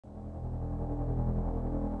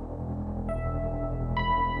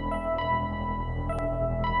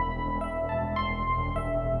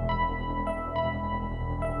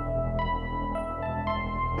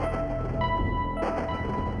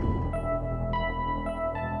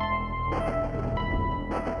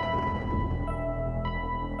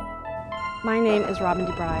My name is Robin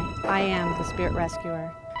DeBry. I am the Spirit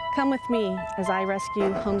Rescuer. Come with me as I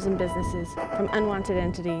rescue homes and businesses from unwanted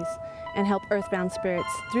entities and help earthbound spirits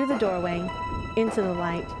through the doorway into the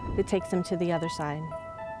light that takes them to the other side.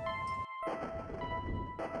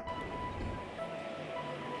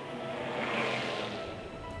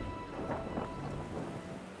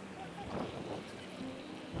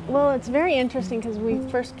 Well, it's very interesting because we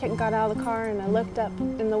first got out of the car and I looked up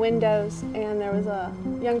in the windows and there was a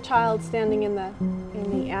young child standing in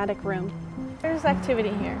the attic room. There's activity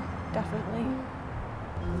here, definitely.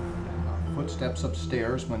 Footsteps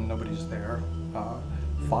upstairs when nobody's there.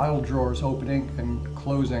 File drawers opening and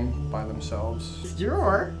closing by themselves. This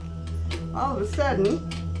drawer, all of a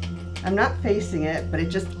sudden, I'm not facing it, but it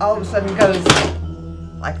just all of a sudden goes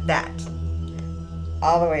like that,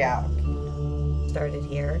 all the way out. Started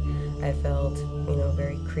here, I felt,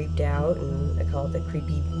 very creeped out, and I call it the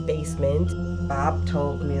creepy basement. Bob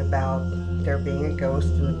told me about there being a ghost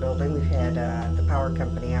in the building. We've had the power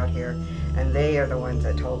company out here, and they are the ones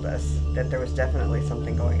that told us that there was definitely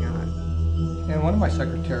something going on. And one of my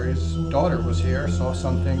secretary's daughter was here, saw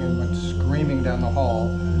something, and went screaming down the hall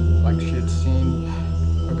like she had seen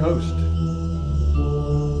a ghost.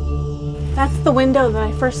 That's the window that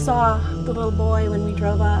I first saw the little boy when we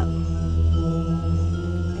drove up.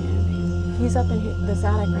 He's up in this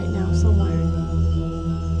attic right now somewhere.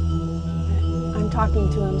 I'm talking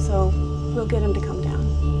to him, so we'll get him to come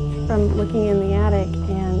down. From looking in the attic,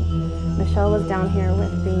 and Michelle was down here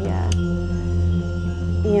with the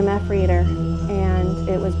EMF reader, and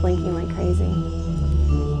it was blinking like crazy.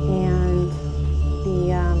 And the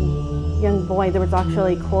young boy, there was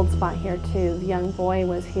actually a cold spot here too. The young boy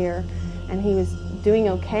was here, and he was doing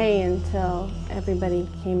okay until everybody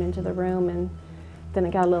came into the room, and then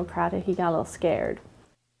it got a little crowded. He got a little scared.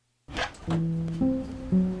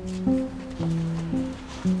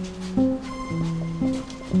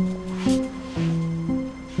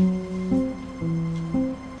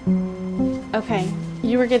 Okay,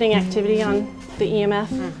 you were getting activity on the EMF?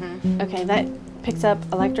 Mm-hmm. Okay, that picks up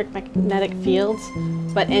electromagnetic fields,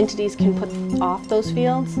 but entities can put off those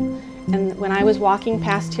fields. And when I was walking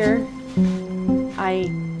past here, I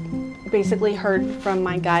basically heard from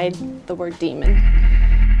my guide the word demon.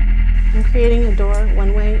 I'm creating a door,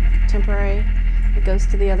 one way, temporary. It goes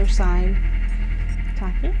to the other side.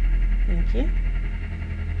 Taki, thank you.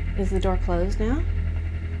 Is the door closed now?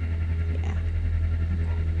 Yeah.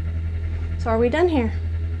 Okay. So are we done here?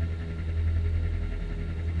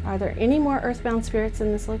 Are there any more earthbound spirits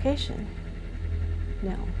in this location?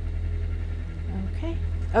 No. Okay.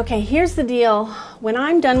 Okay, here's the deal. When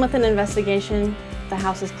I'm done with an investigation, the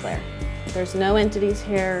house is clear. There's no entities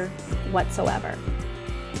here whatsoever.